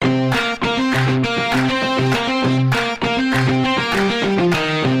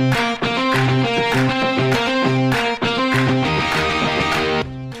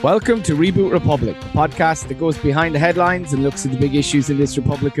Welcome to Reboot Republic, the podcast that goes behind the headlines and looks at the big issues in this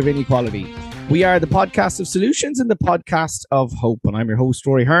republic of inequality. We are the podcast of solutions and the podcast of hope, and I'm your host,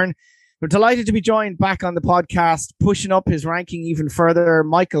 Rory Hearn. We're delighted to be joined back on the podcast, pushing up his ranking even further,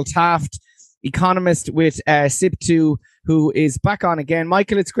 Michael Taft, economist with SIP2, who is back on again.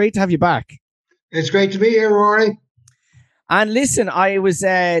 Michael, it's great to have you back. It's great to be here, Rory. And listen, I was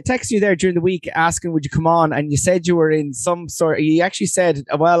texting you there during the week asking, would you come on? And you said you were in some sort, you actually said,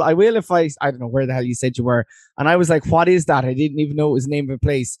 well, I will if I don't know where the hell you said you were. And I was like, what is that? I didn't even know it was the name of a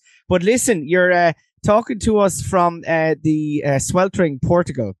place. But listen, you're talking to us from the sweltering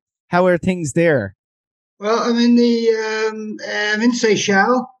Portugal. How are things there? Well, I'm in in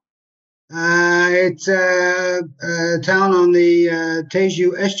Seixal. It's a town on the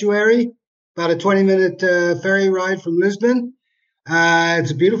Tejo estuary. About a 20-minute ferry ride from Lisbon.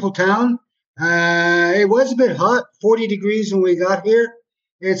 It's a beautiful town. It was a bit hot, 40 degrees when we got here.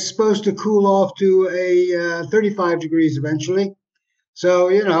 It's supposed to cool off to a 35 degrees eventually. So,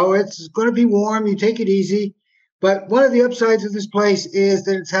 it's going to be warm. You take it easy. But one of the upsides of this place is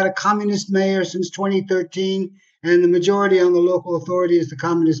that it's had a communist mayor since 2013, and the majority on the local authority is the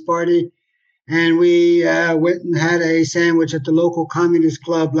Communist Party. And we went and had a sandwich at the local communist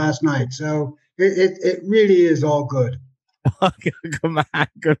club last night. So it really is all good. Good man.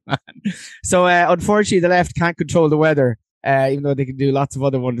 So unfortunately, the left can't control the weather, even though they can do lots of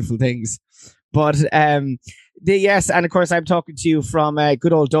other wonderful things. But yes, and of course, I'm talking to you from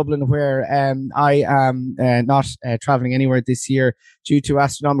good old Dublin, where I am not traveling anywhere this year due to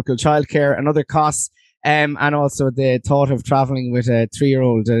astronomical childcare and other costs. And also the thought of traveling with a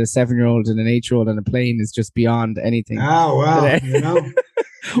 3-year-old, a 7-year-old, and an 8-year-old on a plane is just beyond anything. Oh, wow.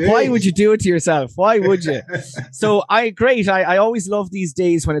 Why would you do it to yourself? Why would you? So I always love these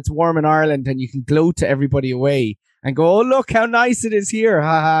days when it's warm in Ireland and you can gloat to everybody away and go, oh, look how nice it is here.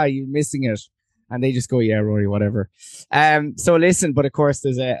 Ha ha, you're missing it. And they just go, yeah, Rory, whatever. So listen, but of course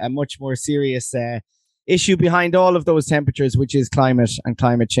there's a much more serious issue behind all of those temperatures, which is climate and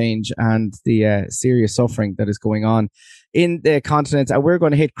climate change and the serious suffering that is going on in the continent. And we're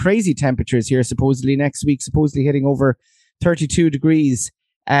going to hit crazy temperatures here, supposedly next week, supposedly hitting over 32 degrees.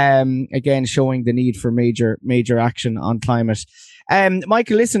 Again, showing the need for major action on climate.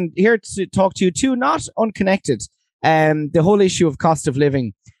 Michael, listen, here to talk to you too, not unconnected. The whole issue of cost of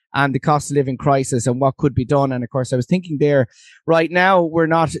living and the cost of living crisis and what could be done. And of course, I was thinking there, right now, we're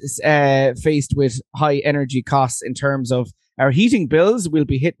not faced with high energy costs in terms of our heating bills. We'll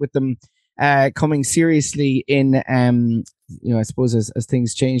be hit with them coming seriously in, I suppose as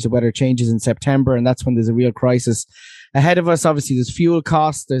things change, the weather changes in September, and that's when there's a real crisis ahead of us. Obviously, there's fuel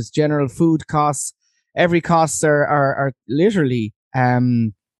costs, there's general food costs. Every costs are literally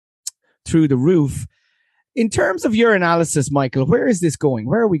through the roof. In terms of your analysis, Michael, where is this going?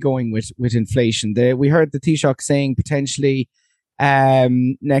 Where are we going with inflation? We heard the Taoiseach saying potentially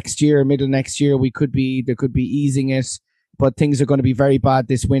next year, middle next year, there could be easing it, but things are going to be very bad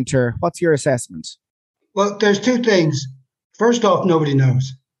this winter. What's your assessment? Well, there's two things. First off, nobody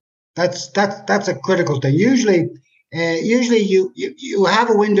knows. That's a critical thing. Usually you have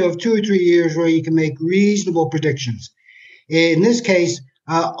a window of 2 or 3 years where you can make reasonable predictions. In this case,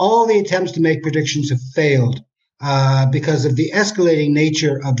 all the attempts to make predictions have failed because of the escalating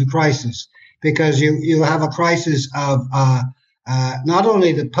nature of the crisis. Because you have a crisis of not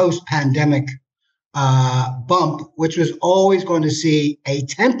only the post-pandemic bump, which was always going to see a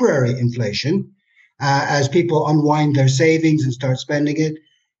temporary inflation as people unwind their savings and start spending it.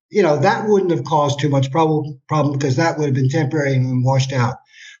 That wouldn't have caused too much problem because that would have been temporary and washed out.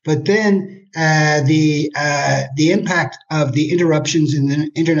 But then the impact of the interruptions in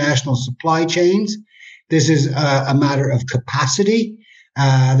the international supply chains. This is a matter of capacity.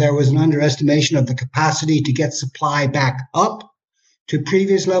 There was an underestimation of the capacity to get supply back up to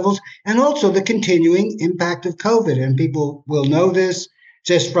previous levels, and also the continuing impact of COVID. And people will know this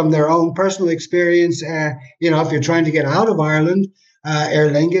just from their own personal experience. If you're trying to get out of Ireland, Aer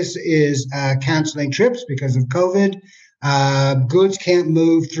Lingus is cancelling trips because of COVID. Goods can't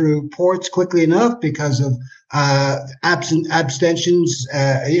move through ports quickly enough because of abstentions,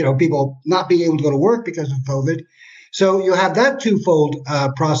 people not being able to go to work because of COVID. So you have that twofold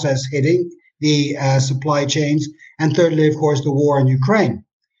process hitting the supply chains. And thirdly, of course, the war in Ukraine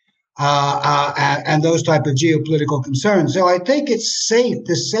and those type of geopolitical concerns. So I think it's safe.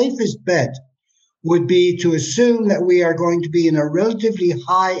 The safest bet would be to assume that we are going to be in a relatively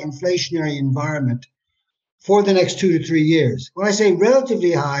high inflationary environment for the next 2 to 3 years. When I say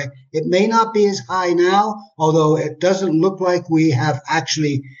relatively high, it may not be as high now, although it doesn't look like we have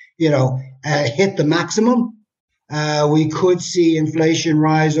actually, hit the maximum. We could see inflation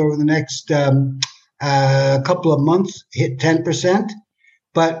rise over the next couple of months, hit 10%.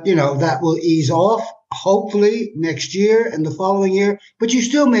 But, that will ease off, hopefully, next year and the following year. But you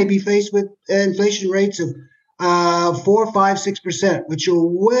still may be faced with inflation rates of 4, 5, 6%, which are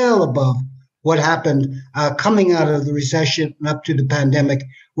well above what happened coming out of the recession and up to the pandemic,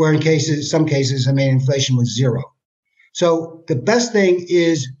 where some cases, inflation was zero. So the best thing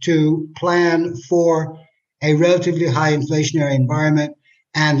is to plan for a relatively high inflationary environment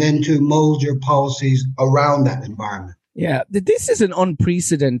and then to mold your policies around that environment. Yeah, this is an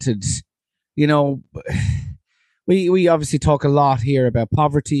unprecedented, we obviously talk a lot here about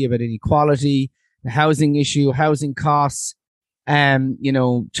poverty, about inequality, the housing issue, housing costs,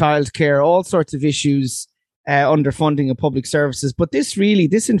 childcare, all sorts of issues, underfunding of public services. But this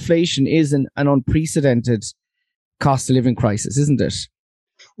inflation is an unprecedented cost of living crisis, isn't it?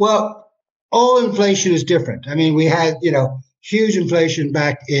 Well, all inflation is different. We had, huge inflation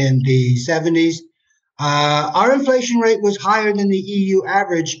back in the 70s. Our inflation rate was higher than the EU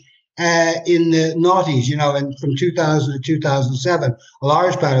average in the noughties, and from 2000 to 2007. A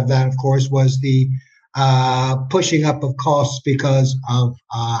large part of that, of course, was the pushing up of costs because of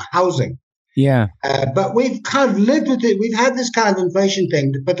housing. Yeah. But we've kind of lived with it. We've had this kind of inflation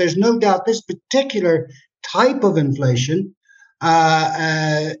thing, but there's no doubt this particular type of inflation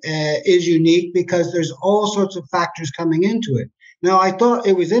is unique because there's all sorts of factors coming into it. Now, I thought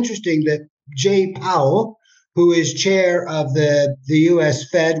it was interesting that Jay Powell, who is chair of the U.S.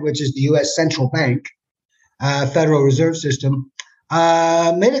 Fed, which is the U.S. Central Bank, Federal Reserve System,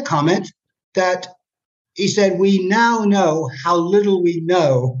 made a comment that he said, we now know how little we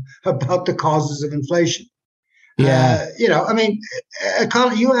know about the causes of inflation. Yeah. You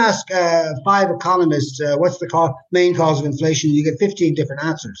ask 5 economists, what's the main cause of inflation? You get 15 different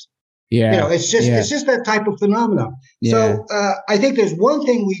answers. Yeah. It's just that type of phenomenon. Yeah. So I think there's one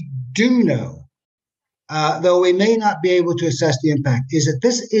thing we do know, though we may not be able to assess the impact, is that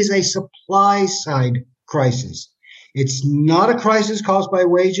this is a supply side crisis. It's not a crisis caused by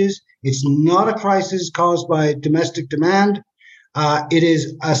wages. It's not a crisis caused by domestic demand. It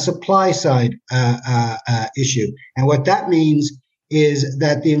is a supply side issue. And what that means is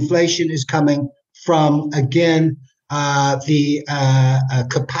that the inflation is coming from, again, the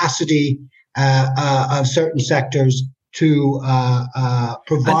capacity of certain sectors to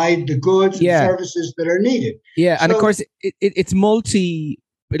provide the goods and services that are needed. Yeah, and of course, it's multi,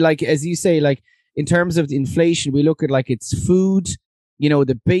 like, as you say, like, in terms of the inflation, we look at, like, it's food,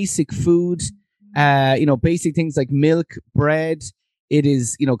 the basic food, basic things like milk, bread. It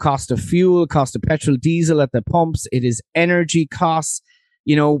is, cost of fuel, cost of petrol, diesel at the pumps. It is energy costs.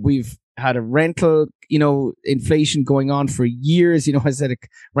 We've had a rental, inflation going on for years. I said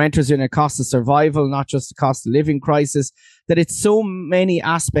renters are in a cost of survival, not just a cost of living crisis. That it's so many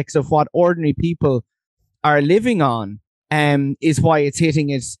aspects of what ordinary people are living on, is why it's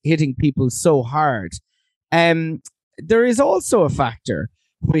hitting people so hard. There is also a factor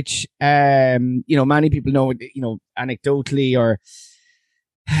which, many people know, anecdotally, or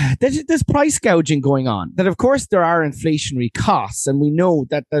there's price gouging going on. That, of course, there are inflationary costs, and we know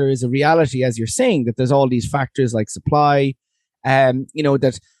that there is a reality, as you're saying, that there's all these factors like supply,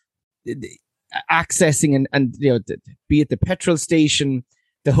 that accessing and be it the petrol station,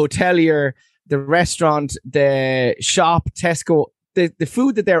 the hotelier, the restaurant, the shop, Tesco, the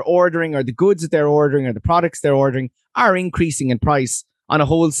food that they're ordering, or the goods that they're ordering, or the products they're ordering are increasing in price on a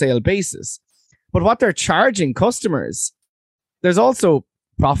wholesale basis. But what they're charging customers, there's also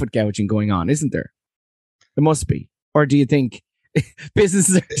profit gouging going on, isn't there? There must be. Or do you think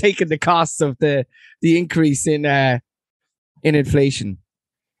businesses are taking the costs of the increase in inflation?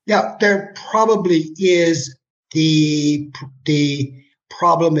 Yeah, there probably is. The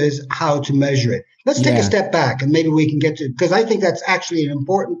problem is how to measure it. Let's take a step back and maybe we can get to, because I think that's actually an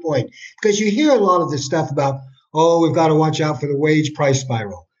important point, because you hear a lot of this stuff about, we've got to watch out for the wage price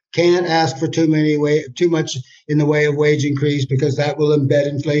spiral. Can't ask for too much in the way of wage increase, because that will embed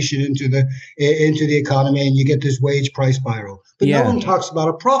inflation into the economy, and you get this wage price spiral. But no one talks about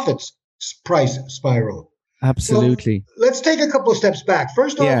a profits price spiral. Absolutely. So let's take a couple of steps back.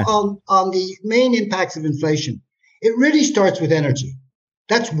 First off, on the main impacts of inflation, it really starts with energy.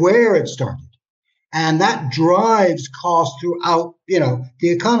 That's where it started. And that drives costs throughout, the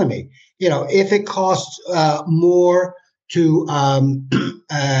economy. If it costs more to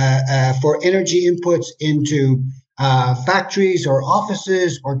for energy inputs into factories or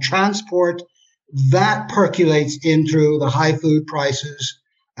offices or transport, that percolates in through the high food prices,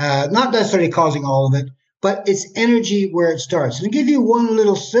 not necessarily causing all of it, but it's energy where it starts. And I'll give you one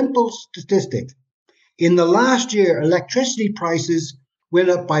little simple statistic. In the last year, electricity prices went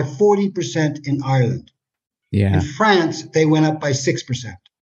up by 40% in Ireland. Yeah. In France, they went up by 6%.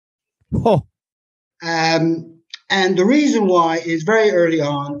 Oh. And the reason why is very early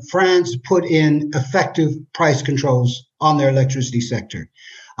on, France put in effective price controls on their electricity sector.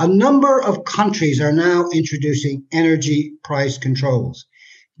 A number of countries are now introducing energy price controls.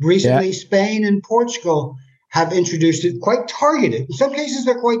 Recently, Spain and Portugal have introduced it, quite targeted. In some cases,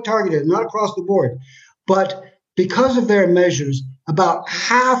 they're quite targeted, not across the board. But because of their measures, about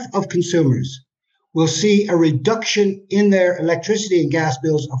half of consumers will see a reduction in their electricity and gas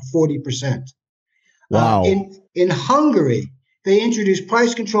bills of 40%. Wow. In Hungary, they introduced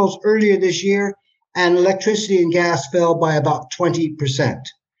price controls earlier this year, and electricity and gas fell by about 20%.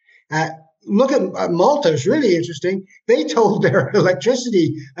 Look at Malta. It's really interesting. They told their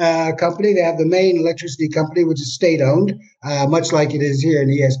electricity company, they have the main electricity company, which is state-owned, much like it is here in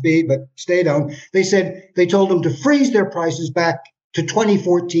ESB, but state-owned. They told them to freeze their prices back to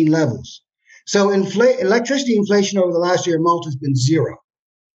 2014 levels. So electricity inflation over the last year in Malta has been zero.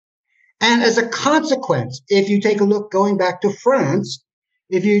 And as a consequence, if you take a look going back to France,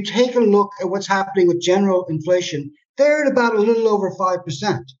 if you take a look at what's happening with general inflation, they're at about a little over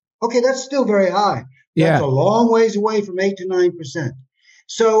 5%. Okay, that's still very high. That's a long ways away from 8 to 9%.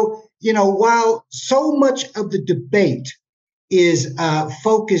 So, while so much of the debate is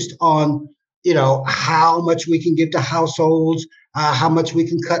focused on, how much we can give to households, how much we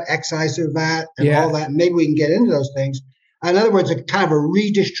can cut excise or VAT and all that, maybe we can get into those things. In other words, a kind of a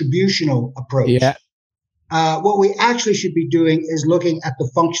redistributional approach. Yeah. What we actually should be doing is looking at the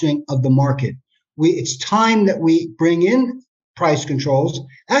functioning of the market. It's time that we bring in price controls.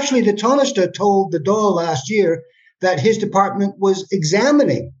 Actually, the Taoiseach told the Dáil last year that his department was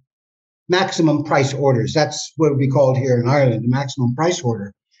examining maximum price orders. That's what we called here in Ireland, the maximum price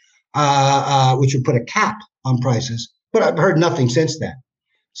order, which would put a cap on prices. But I've heard nothing since then.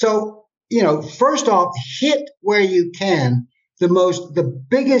 So, first off, hit where you can the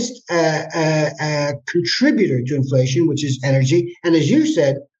biggest contributor to inflation, which is energy. And as you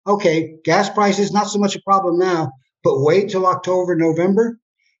said, okay, gas prices, not so much a problem now, but wait till October, November.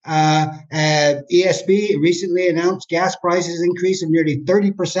 ESB recently announced gas prices increase of nearly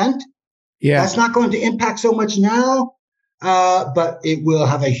 30%. Yeah. That's not going to impact so much now, but it will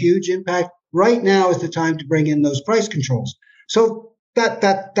have a huge impact. Right now is the time to bring in those price controls. So that's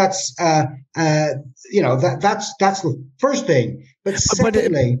the first thing. But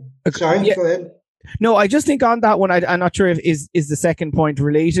secondly, go ahead. No, I just think on that one, I'm not sure if is the second point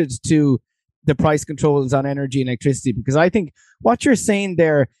related to the price controls on energy and electricity, because I think what you're saying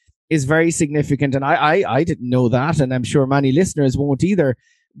there is very significant, and I didn't know that, and I'm sure many listeners won't either,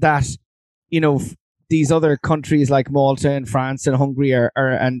 that these other countries like Malta and France and Hungary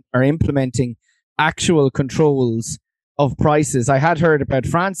are implementing actual controls of prices. I had heard about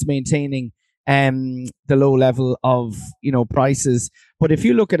France maintaining the low level of prices, but if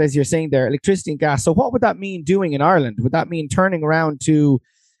you look at, as you're saying there, electricity and gas, so what would that mean doing in Ireland? Would that mean turning around to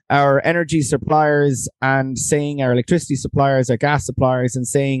our energy suppliers and saying, our electricity suppliers, our gas suppliers, and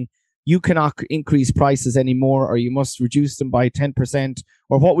saying you cannot increase prices anymore, or you must reduce them by 10%,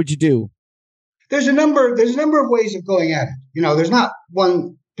 or what would you do? There's a number of ways of going at it. There's not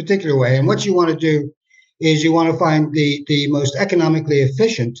one particular way, and what you want to do is you want to find the most economically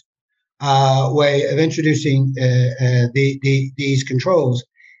efficient way of introducing these controls,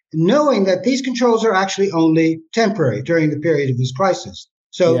 knowing that these controls are actually only temporary during the period of this crisis.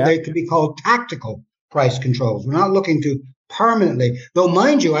 So they could be called tactical price controls. We're not looking to permanently, though,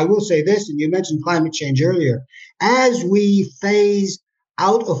 mind you, I will say this, and you mentioned climate change earlier, as we phase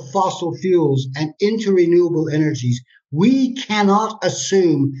out of fossil fuels and into renewable energies, we cannot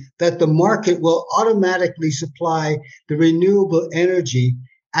assume that the market will automatically supply the renewable energy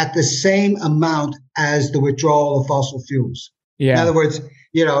at the same amount as the withdrawal of fossil fuels. Yeah. In other words,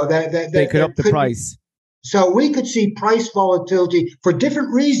 they could up the price. So we could see price volatility for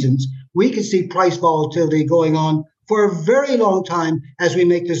different reasons. We could see price volatility going on for a very long time as we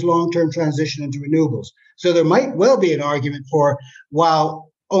make this long-term transition into renewables. So there might well be an argument for,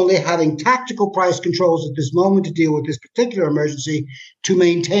 while only having tactical price controls at this moment to deal with this particular emergency, to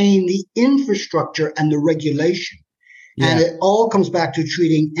maintain the infrastructure and the regulation. Yeah. And it all comes back to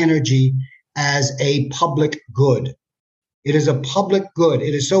treating energy as a public good. It is a public good.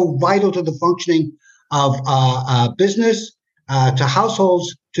 It is so vital to the functioning of business, to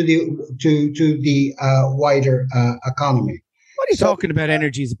households, to the wider economy. What are you talking about?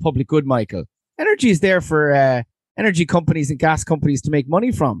 Energy is a public good, Michael. Energy is there for energy companies and gas companies to make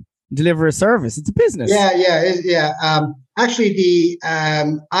money from. deliver a service. It's a business. Actually, the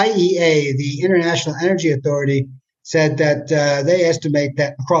IEA, the International Energy Authority, said that they estimate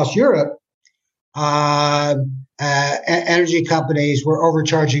that across Europe, energy companies were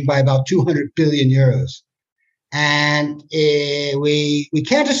overcharging by about 200 billion euros. And we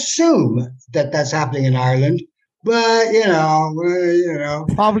can't assume that that's happening in Ireland, but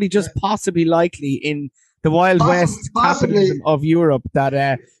probably just possibly likely in the Wild West capitalism of Europe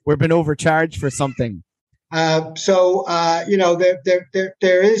that we're being overcharged for something. There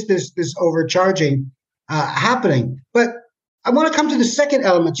is this overcharging happening. But I want to come to the second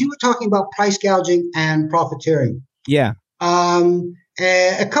element. You were talking about price gouging and profiteering. Yeah.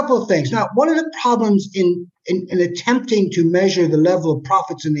 A couple of things. Now, one of the problems in attempting to measure the level of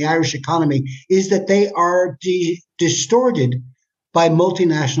profits in the Irish economy is that they are distorted by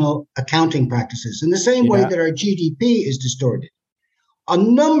multinational accounting practices in the same way that our GDP is distorted. A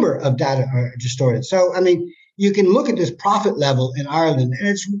number of data are distorted. So, I mean, you can look at this profit level in Ireland, and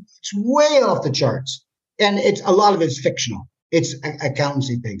it's way off the charts. And a lot of it's fictional. It's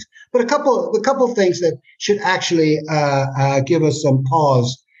accountancy things. But a couple of things that should actually give us some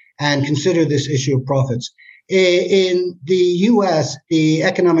pause and consider this issue of profits. In the U.S., the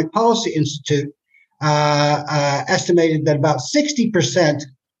Economic Policy Institute estimated that about 60%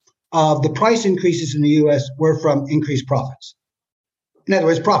 of the price increases in the U.S. were from increased profits. In other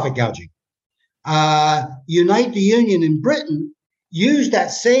words, profit gouging. Unite the Union in Britain used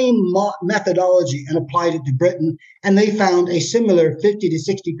that same methodology and applied it to Britain, and they found a similar 50 to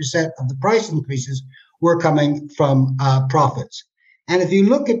 60% of the price increases were coming from profits. And if you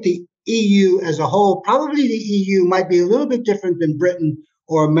look at the EU as a whole, probably the EU might be a little bit different than Britain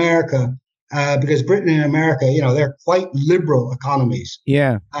or America, because Britain and America, they're quite liberal economies.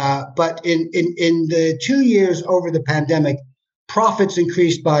 Yeah. But in the 2 years over the pandemic, profits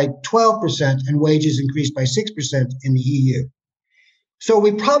increased by 12% and wages increased by 6% in the EU. So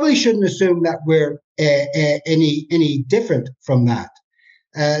we probably shouldn't assume that we're any different from that.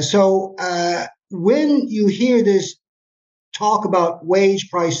 So when you hear this talk about wage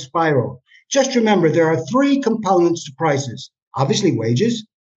price spiral, just remember there are three components to prices. Obviously, wages.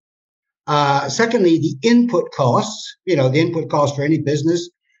 Secondly, the input costs, the input cost for any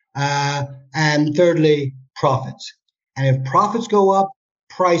business. And thirdly, profits. And if profits go up,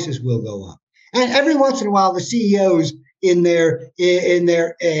 prices will go up. And every once in a while, the CEOs in their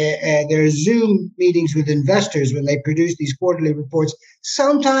Zoom meetings with investors, when they produce these quarterly reports,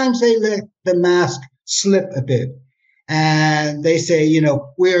 sometimes they let the mask slip a bit, and they say,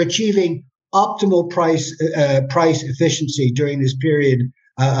 we're achieving optimal price efficiency during this period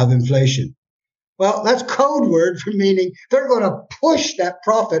of inflation. Well, that's code word for meaning they're going to push that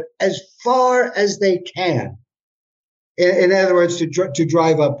profit as far as they can. In other words, to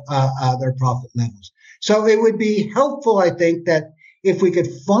drive up their profit levels. So it would be helpful, I think, that if we could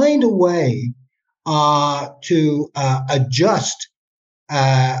find a way to adjust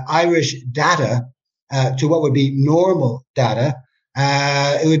Irish data to what would be normal data,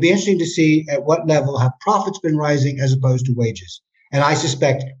 it would be interesting to see at what level have profits been rising as opposed to wages. And I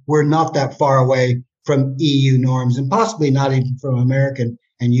suspect we're not that far away from EU norms, and possibly not even from American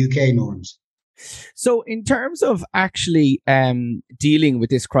and UK norms. So in terms of actually dealing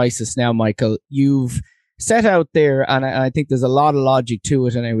with this crisis now, Michael, you've set out there, and I think there's a lot of logic to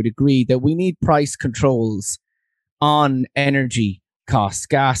it, and I would agree that we need price controls on energy costs,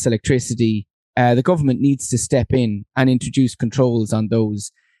 gas, electricity. The government needs to step in and introduce controls on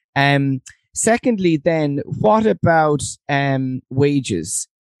those. Secondly, then, what about wages?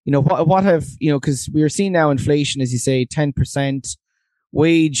 What have, because we're seeing now inflation, as you say, 10%.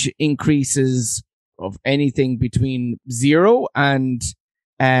 Wage increases of anything between 0 and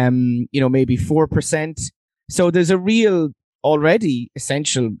maybe 4%. So there's a real already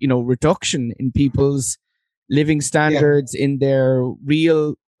essential reduction in people's living standards, in their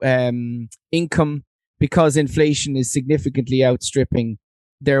real income, because inflation is significantly outstripping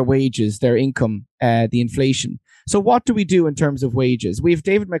their wages, their income, the inflation. So what do we do in terms of wages? We have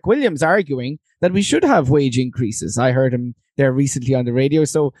David McWilliams arguing that we should have wage increases. I heard him there recently on the radio.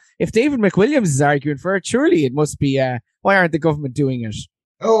 So if David McWilliams is arguing for it, surely it must be, why aren't the government doing it?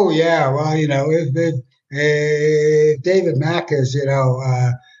 Oh, yeah. Well, if David Mack is,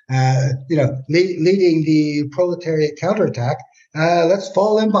 leading the proletariat counterattack, let's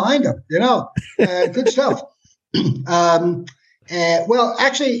fall in behind him, good stuff. Well,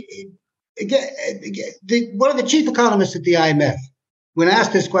 actually, one of the chief economists at the IMF, when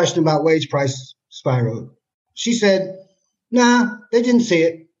asked this question about wage price spiral, she said, nah, they didn't see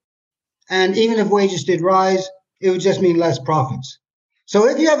it. And even if wages did rise, it would just mean less profits. So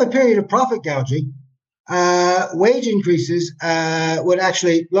if you have a period of profit gouging, wage increases would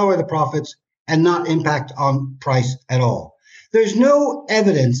actually lower the profits and not impact on price at all. There's no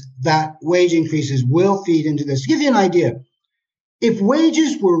evidence that wage increases will feed into this. To give you an idea, if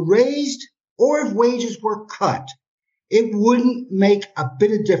wages were raised or if wages were cut, it wouldn't make a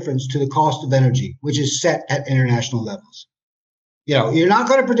bit of difference to the cost of energy, which is set at international levels. You're not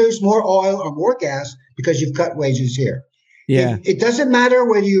going to produce more oil or more gas because you've cut wages here. Yeah. It doesn't matter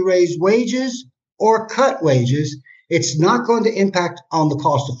whether you raise wages or cut wages. It's not going to impact on the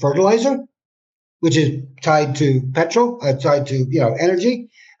cost of fertilizer, which is tied to petrol, tied to energy.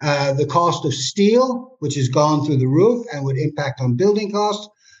 The cost of steel, which has gone through the roof and would impact on building costs,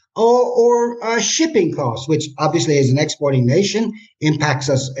 or shipping costs, which obviously as an exporting nation impacts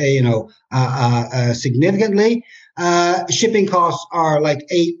us, significantly. Shipping costs are like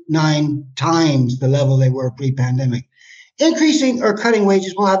 8-9 times the level they were pre-pandemic. Increasing or cutting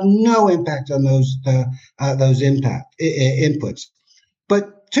wages will have no impact on those inputs.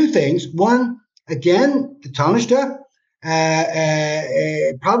 But two things. One, again, the Taoiseach,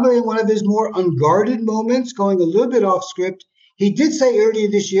 probably in one of his more unguarded moments, going a little bit off script, he did say earlier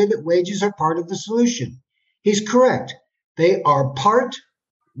this year that wages are part of the solution. He's correct. They are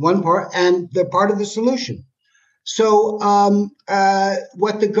one part, and they're part of the solution. So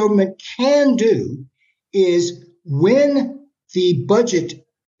what the government can do is, when the budget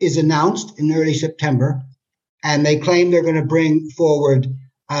is announced in early September, and they claim they're going to bring forward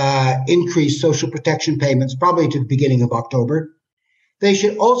increased social protection payments, probably to the beginning of October, they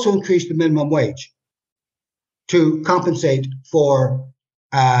should also increase the minimum wage to compensate for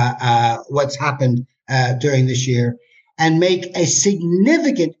what's happened during this year, and make a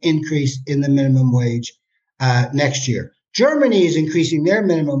significant increase in the minimum wage next year. Germany is increasing their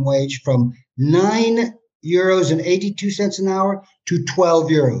minimum wage from €9.82 an hour to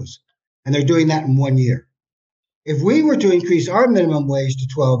 €12, and they're doing that in 1 year. If we were to increase our minimum wage to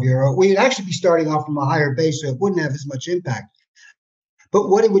 €12, we'd actually be starting off from a higher base, so it wouldn't have as much impact. But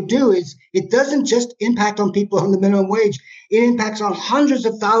what it would do is, it doesn't just impact on people on the minimum wage, it impacts on hundreds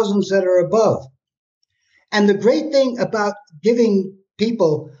of thousands that are above. And the great thing about giving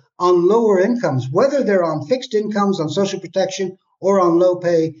people on lower incomes, whether they're on fixed incomes, on social protection, or on low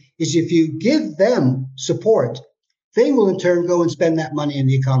pay, is if you give them support, they will in turn go and spend that money in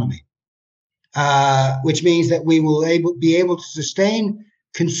the economy, which means that we will be able to sustain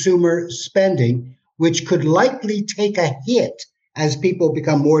consumer spending, which could likely take a hit as people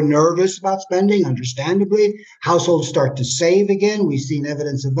become more nervous about spending, understandably. Households start to save again. We've seen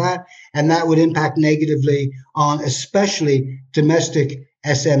evidence of that. And that would impact negatively on especially domestic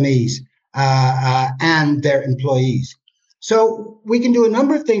SMEs and their employees. So we can do a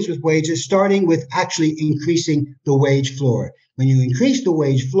number of things with wages, starting with actually increasing the wage floor. When you increase the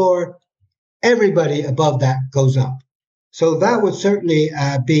wage floor, everybody above that goes up. So that would certainly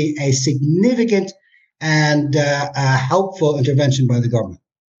be a significant and helpful intervention by the government.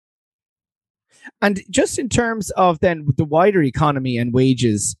 And just in terms of then the wider economy and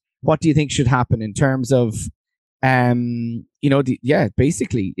wages, what do you think should happen in terms of,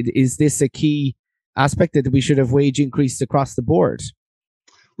 basically, is this a key aspect that we should have wage increases across the board?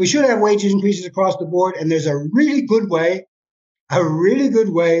 We should have wages increases across the board, and there's a really good way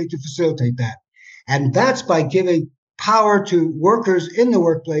to facilitate that. And that's by giving power to workers in the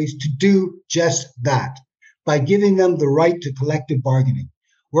workplace to do just that, by giving them the right to collective bargaining.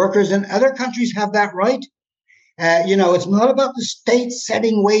 Workers in other countries have that right. It's not about the state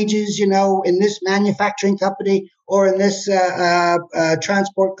setting wages, in this manufacturing company or in this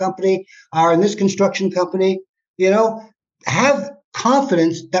transport company or in this construction company. Have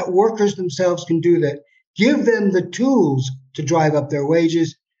confidence that workers themselves can do that. Give them the tools to drive up their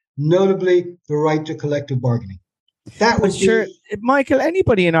wages, notably the right to collective bargaining. That was sure, Michael.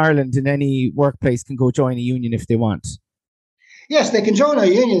 Anybody in Ireland in any workplace can go join a union if they want. Yes, they can join a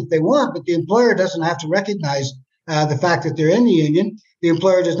union if they want, but the employer doesn't have to recognize the fact that they're in the union. The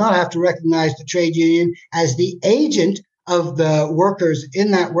employer does not have to recognize the trade union as the agent of the workers in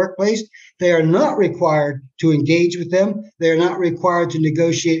that workplace. They are not required to engage with them. They are not required to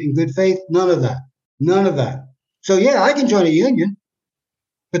negotiate in good faith. None of that. So yeah, I can join a union.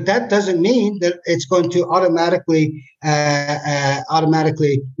 But that doesn't mean that it's going to automatically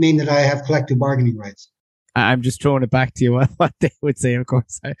mean that I have collective bargaining rights. I'm just throwing it back to you what they would say. Of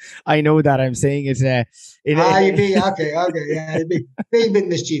course, I know that I'm saying it. Okay, yeah, you'd be a bit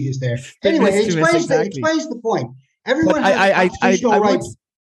mischievous there. Anyway, it explains the point. Everyone has constitutional rights.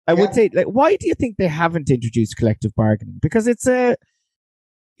 I would say, why do you think they haven't introduced collective bargaining? Because it's so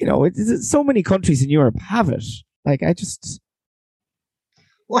many countries in Europe have it.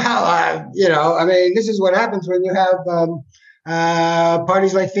 Well, I mean, this is what happens when you have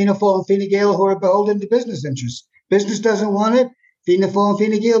parties like Fianna Fáil and Fine Gael who are beholden to business interests. Business doesn't want it. Fianna Fáil and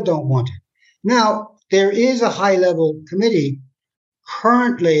Fine Gael don't want it. Now, there is a high-level committee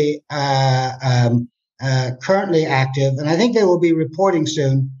currently active, and I think they will be reporting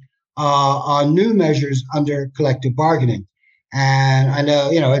soon on new measures under collective bargaining. And I know,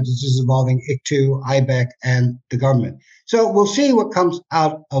 this is involving ICTU, IBEC, and the government. So we'll see what comes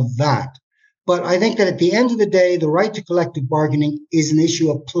out of that. But I think that at the end of the day, the right to collective bargaining is an issue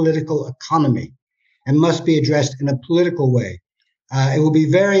of political economy and must be addressed in a political way. It will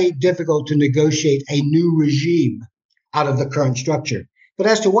be very difficult to negotiate a new regime out of the current structure. But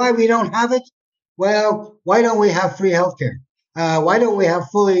as to why we don't have it, well, why don't we have free healthcare? Why don't we have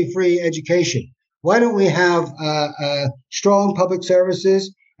fully free education? Why don't we have strong public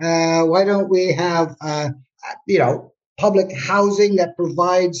services? Why don't we have, public housing that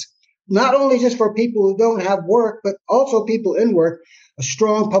provides not only just for people who don't have work, but also people in work, a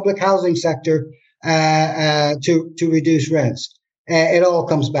strong public housing sector to reduce rents? It all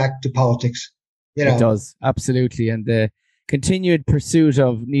comes back to politics. It does, absolutely. And the continued pursuit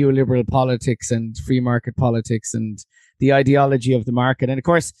of neoliberal politics and free market politics and the ideology of the market. And of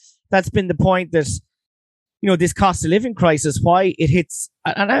course, that's been the point that, this cost of living crisis, why it hits.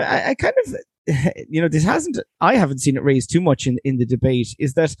 And I kind of, I haven't seen it raised too much in the debate,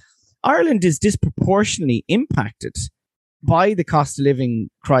 is that Ireland is disproportionately impacted by the cost of living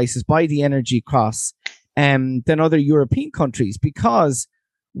crisis, by the energy costs, than other European countries, because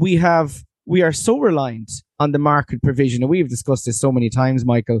we are so reliant on the market provision. And we've discussed this so many times,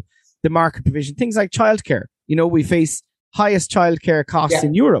 Michael, the market provision, things like childcare. We face highest childcare costs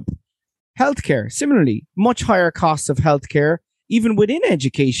in Europe. Healthcare, similarly, much higher costs of healthcare. Even within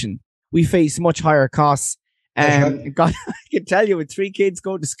education, we face much higher costs. God, I can tell you, with 3 kids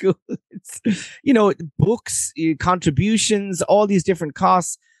going to school, it's, books, contributions, all these different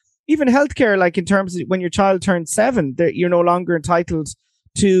costs. Even healthcare, like in terms of when your child turns 7, you're no longer entitled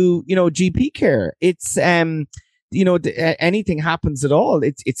to, GP care. It's, anything happens at all,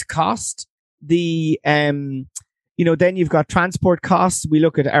 it's cost. Then you've got transport costs. We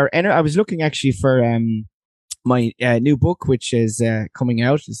look at I was looking actually for my new book, which is coming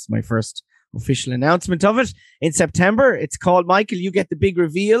out. This is my first official announcement of it in September. It's called, Michael, you get the big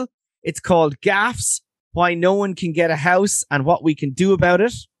reveal. It's called Gaffs: Why No One Can Get a House and What We Can Do About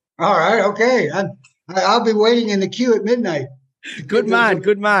It. All right. Okay. I'll be waiting in the queue at midnight. Good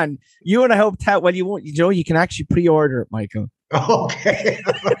man. You and I hope that, well, you won't, you can actually pre-order it, Michael. Okay.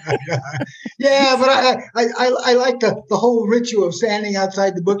 Yeah, but I like the whole ritual of standing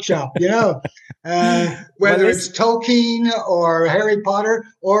outside the bookshop, whether it's Tolkien or Harry Potter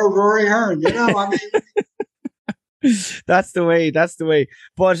or Rory Hearn, That's the way.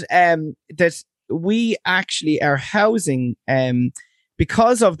 But that we actually, our housing,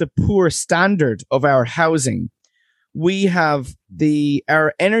 because of the poor standard of our housing, we have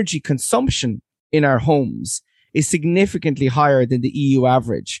our energy consumption in our homes is significantly higher than the EU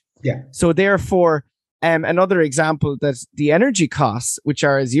average. Yeah. So therefore, another example, that the energy costs, which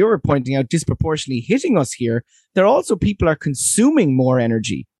are, as you were pointing out, disproportionately hitting us here, people are consuming more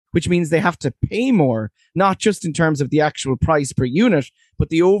energy, which means they have to pay more, not just in terms of the actual price per unit, but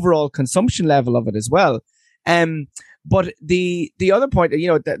the overall consumption level of it as well. But the other point,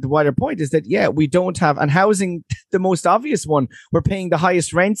 the wider point is that, we don't have, and housing, the most obvious one, we're paying the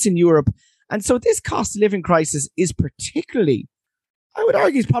highest rents in Europe. And so this cost of living crisis is particularly, I would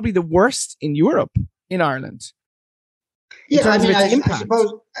argue, is probably the worst in Europe, in Ireland. Yeah,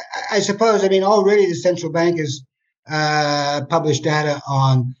 I suppose, already the central bank has published data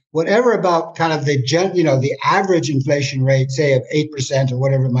on whatever about kind of the average inflation rate, say of 8% or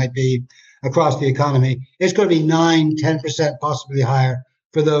whatever it might be across the economy. It's going to be 9-10%, possibly higher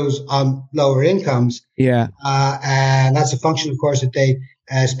for those on lower incomes. Yeah. And that's a function, of course, that they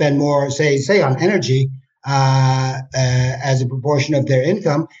spend more, say on energy as a proportion of their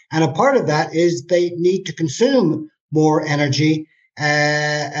income. And a part of that is they need to consume more energy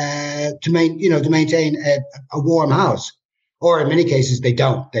to maintain a warm house. Or in many cases, they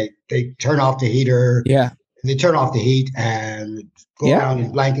don't. They turn off the heater. Yeah. They turn off the heat and go around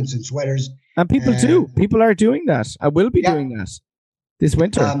in blankets and sweaters. And people do. People are doing that. I will be doing that this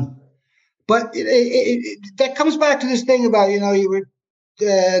winter. But that comes back to this thing about, you were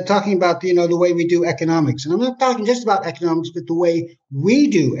talking about, the way we do economics. And I'm not talking just about economics, but the way we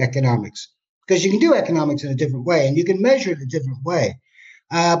do economics. Because you can do economics in a different way and you can measure it a different way.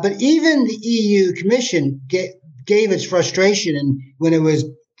 But even the EU Commission gave its frustration, and when there was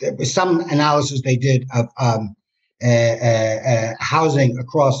some analysis they did of housing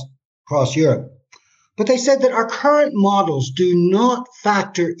across Europe. But they said that our current models do not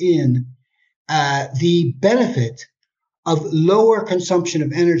factor in the benefit of lower consumption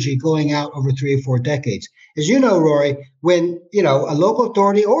of energy going out over 3 or 4 decades. As you know, Rory, when a local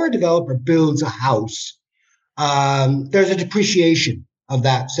authority or a developer builds a house, there's a depreciation of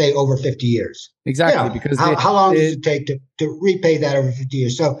that, say, over 50 years. Exactly, because how long does it take to repay that over 50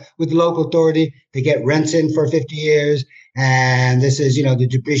 years? So with the local authority, they get rents in for 50 years, and this is, the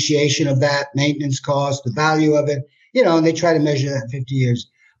depreciation of that, maintenance cost, the value of it, and they try to measure that in 50 years.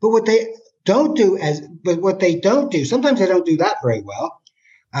 But what they don't do, sometimes they don't do that very well.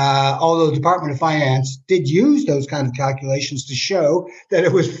 Although the Department of Finance did use those kind of calculations to show that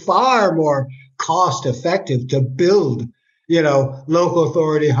it was far more cost effective to build, local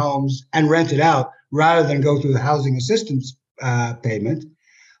authority homes and rent it out rather than go through the housing assistance payment.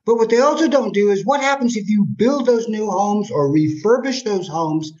 But what they also don't do is what happens if you build those new homes or refurbish those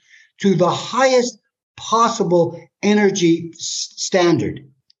homes to the highest possible energy standard.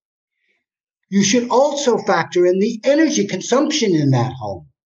 You should also factor in the energy consumption in that home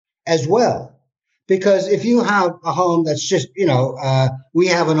as well. Because if you have a home that's just, we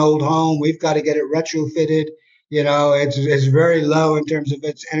have an old home, we've got to get it retrofitted, it's very low in terms of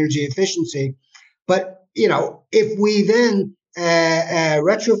its energy efficiency. But, if we then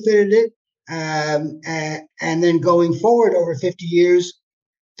retrofitted it and then going forward over 50 years,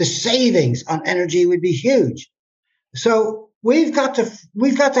 the savings on energy would be huge. So we've got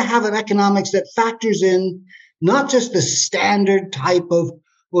to have an economics that factors in not just the standard type of,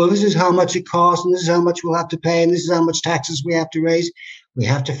 well, this is how much it costs, and this is how much we'll have to pay, and this is how much taxes we have to raise. We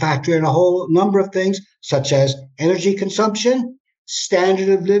have to factor in a whole number of things, such as energy consumption, standard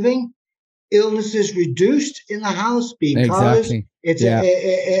of living, illnesses reduced in the house because it's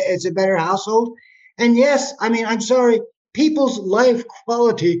a better household. And yes, I'm sorry, people's life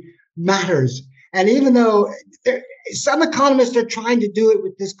quality matters. And even though some economists are trying to do it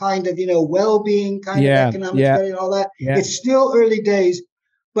with this kind of, well-being kind of economic study and all that, it's still early days.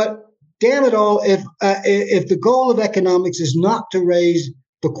 But damn it all, if the goal of economics is not to raise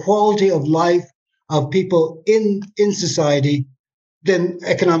the quality of life of people in society, then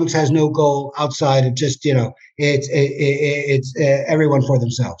economics has no goal outside of just, it's everyone for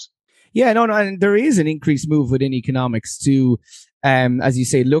themselves. Yeah, no, and there is an increased move within economics to, as you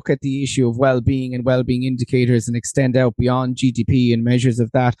say, look at the issue of well-being and well-being indicators and extend out beyond GDP and measures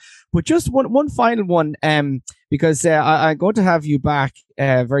of that. But just one final one, because I'm going to have you back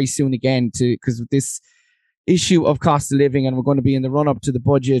very soon again because of this issue of cost of living, and we're going to be in the run-up to the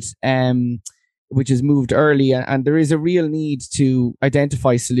budget, which is moved early, and there is a real need to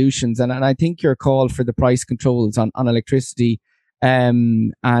identify solutions. And I think your call for the price controls on electricity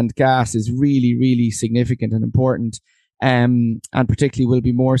and gas is really, really significant and important. And particularly will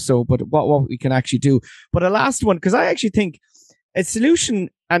be more so, but what we can actually do. But a last one, because I actually think a solution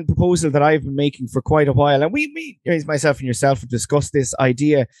and proposal that I've been making for quite a while, and we myself and yourself have discussed this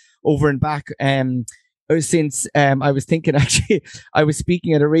idea over and back since I was thinking, actually, I was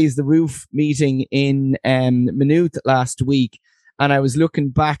speaking at a Raise the Roof meeting in Maynooth last week, and I was looking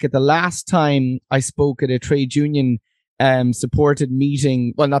back at the last time I spoke at a trade union supported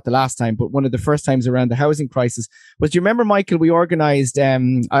meeting. Well, not the last time, but one of the first times around the housing crisis. But do you remember, Michael, we organized,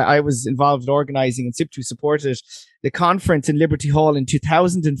 I was involved in organizing and SIPTU supported the conference in Liberty Hall in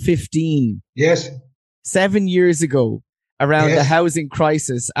 2015. Yes. 7 years ago, around the housing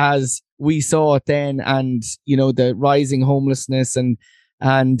crisis as we saw it then, and, the rising homelessness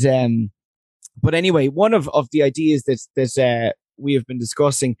but anyway, one of the ideas that we have been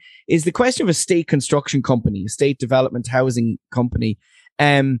discussing is the question of a state construction company, a state development housing company.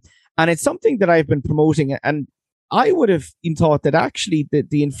 And it's something that I've been promoting. And I would have thought that actually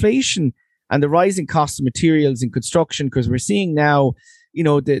the inflation and the rising cost of materials in construction, because we're seeing now,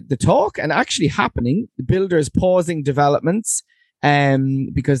 the talk and actually happening, the builders pausing developments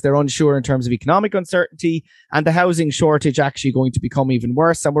because they're unsure in terms of economic uncertainty, and the housing shortage actually going to become even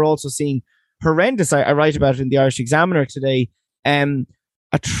worse. And we're also seeing horrendous, I write about it in the Irish Examiner today,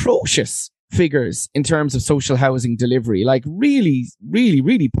 atrocious figures in terms of social housing delivery, like really, really,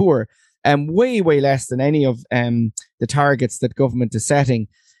 really poor, way, way less than any of the targets that government is setting.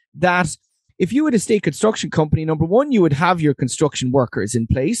 That if you had a state construction company, number one, you would have your construction workers in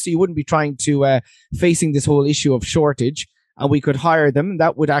place, so you wouldn't be trying to facing this whole issue of shortage, and we could hire them.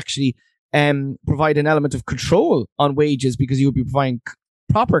 That would actually provide an element of control on wages, because you would be providing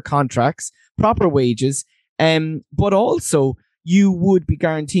proper contracts, proper wages, but also you would be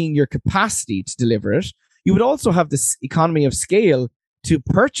guaranteeing your capacity to deliver it. You would also have this economy of scale to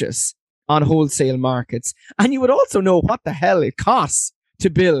purchase on wholesale markets. And you would also know what the hell it costs to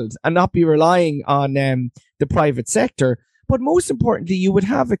build and not be relying on the private sector. But most importantly, you would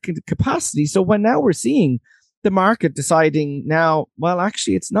have a capacity. So when now we're seeing the market deciding now, well,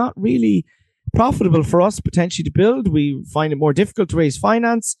 actually, it's not really profitable for us potentially to build. We find it more difficult to raise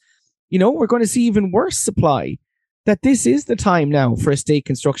finance. We're going to see even worse supply. That this is the time now for a state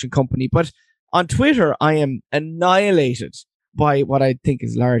construction company. But on Twitter, I am annihilated by what I think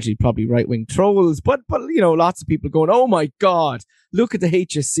is largely probably right-wing trolls. But lots of people going, oh my God, look at the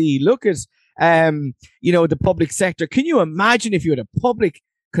HSC, look at the public sector. Can you imagine if you had a public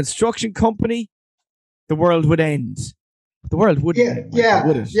construction company? The world would end. The world wouldn't.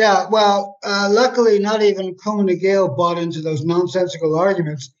 Would it? Yeah. Well, luckily, not even Cohen and Gale bought into those nonsensical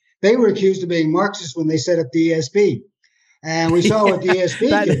arguments. They were accused of being Marxist when they set up the ESB. And we saw what the ESB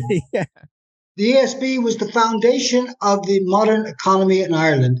did. Yeah. The ESB was the foundation of the modern economy in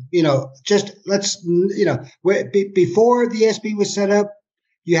Ireland. Before the ESB was set up,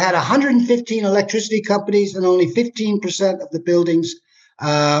 you had 115 electricity companies and only 15% of the buildings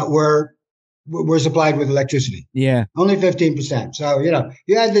were supplied with electricity. Yeah. Only 15%. So,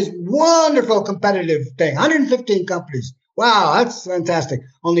 you had this wonderful competitive thing, 115 companies. Wow, that's fantastic.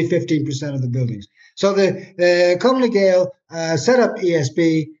 Only 15% of the buildings. So the Cohen and Gale set up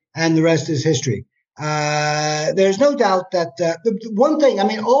ESB, and the rest is history. There's no doubt that the one thing,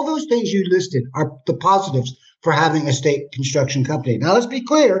 all those things you listed are the positives for having a state construction company. Now, let's be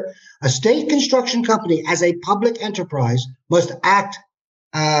clear. A state construction company as a public enterprise must act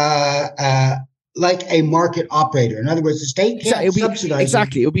like a market operator. In other words, the state can't subsidize.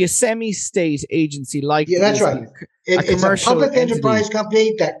 Exactly. It would be a semi-state agency like. Yeah, that's right. It's a public enterprise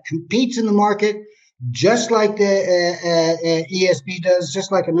company that competes in the market, just like the ESB does,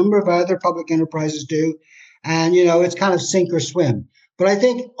 just like a number of other public enterprises do. And, it's kind of sink or swim. But I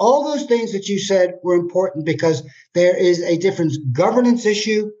think all those things that you said were important because there is a different governance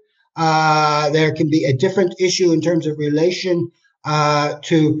issue. There can be a different issue in terms of relation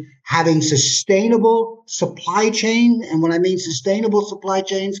to having sustainable supply chain. And when I mean sustainable supply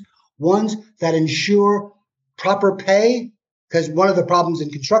chains, ones that ensure proper pay, because one of the problems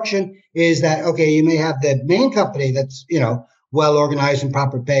in construction is that, okay, you may have the main company that's, well organized and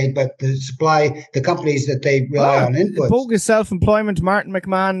proper paid, but the companies that they rely on inputs. Bogus self-employment, Martin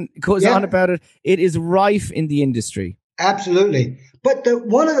McMahon goes on about it. It is rife in the industry. Absolutely. But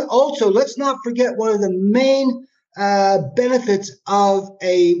let's not forget one of the main benefits of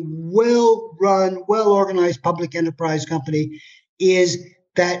a well-run, well-organized public enterprise company is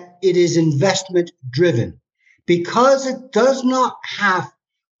that it is investment-driven. Because it does not have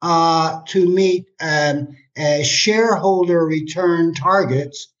to meet shareholder return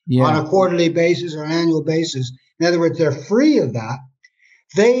targets on a quarterly basis or an annual basis. In other words, they're free of that.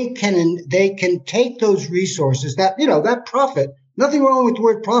 They can take those resources, that profit. Nothing wrong with the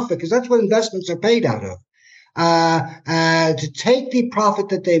word profit because that's what investments are paid out of. To take the profit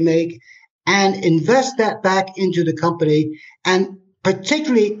that they make and invest that back into the company, and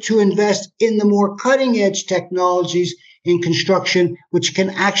particularly to invest in the more cutting edge technologies in construction, which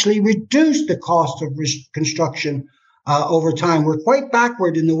can actually reduce the cost of construction over time. We're quite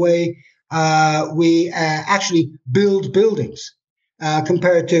backward in the way we actually build buildings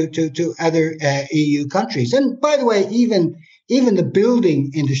compared to other EU countries. And by the way, even the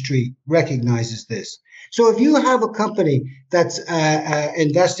building industry recognizes this. So if you have a company that's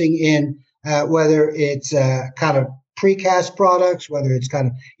investing in whether it's kind of precast products, whether it's kind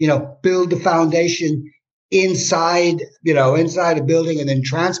of, build the foundation inside a building and then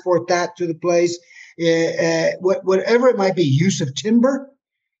transport that to the place, whatever it might be, use of timber.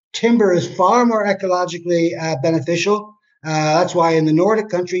 Timber is far more ecologically beneficial. That's why in the Nordic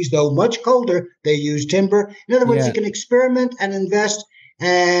countries, though much colder, they use timber. In other words, you can experiment and invest,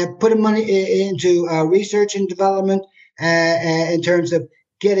 put money into research and development in terms of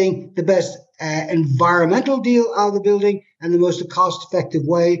getting the best environmental deal out of the building and the most cost-effective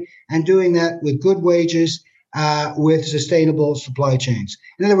way, and doing that with good wages, with sustainable supply chains.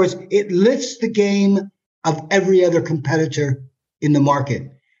 In other words, it lifts the game of every other competitor in the market,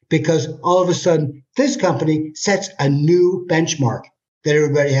 because all of a sudden this company sets a new benchmark that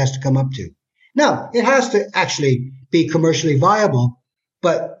everybody has to come up to. Now, it has to actually be commercially viable,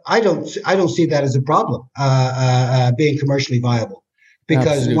 but I don't see that as a problem, being commercially viable.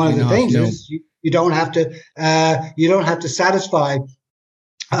 Because absolutely one of the things is you don't have to satisfy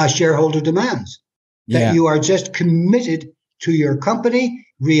shareholder demands. That you are just committed to your company,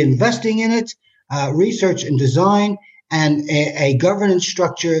 reinvesting in it, research and design, and a governance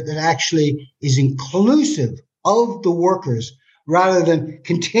structure that actually is inclusive of the workers rather than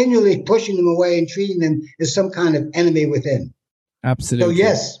continually pushing them away and treating them as some kind of enemy within. Absolutely. So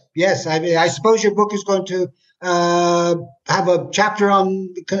yes. I suppose your book is going to have a chapter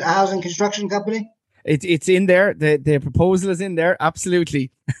on the housing construction company. It's in there. The proposal is in there.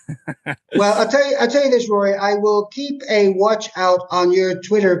 Absolutely. Well, I'll tell you this, Rory. I will keep a watch out on your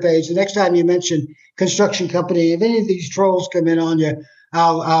Twitter page. The next time you mention construction company, if any of these trolls come in on you,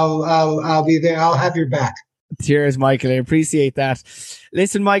 I'll be there. I'll have your back. Cheers, Michael. I appreciate that.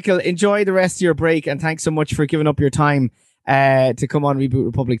 Listen, Michael, enjoy the rest of your break, and thanks so much for giving up your time to come on Reboot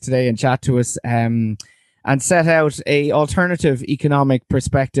Republic today and chat to us. And set out a alternative economic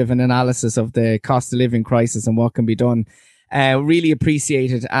perspective and analysis of the cost of living crisis and what can be done. Really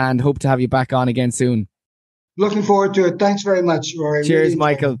appreciate it and hope to have you back on again soon. Looking forward to it. Thanks very much, Rory. Cheers, really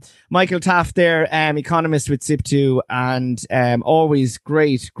Michael. Michael Taft there, economist with SIPTU, and always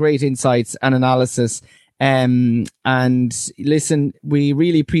great insights and analysis. And listen, we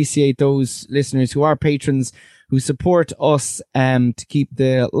really appreciate those listeners who are patrons who support us to keep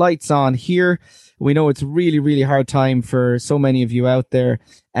the lights on here. We know it's a really hard time for so many of you out there.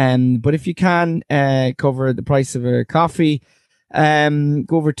 But if you can cover the price of a coffee, go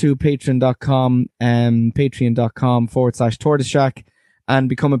over to patreon.com, patreon.com/Tortoise Shack, and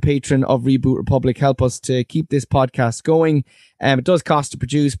become a patron of Reboot Republic. Help us to keep this podcast going. It does cost to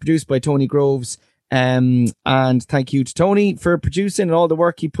produce, produced by Tony Groves. And thank you to Tony for producing and all the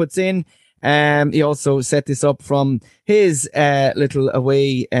work he puts in. He also set this up from his little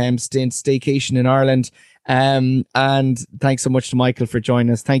away staycation in Ireland. And thanks so much to Michael for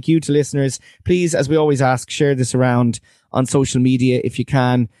joining us. Thank you to listeners. Please, as we always ask, share this around on social media if you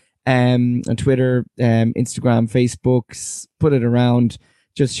can, on Twitter, Instagram, Facebook. Put it around.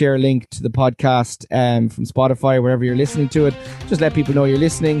 Just share a link to the podcast from Spotify, wherever you're listening to it. Just let people know you're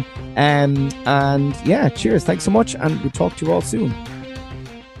listening. And yeah, cheers. Thanks so much. And we'll talk to you all soon.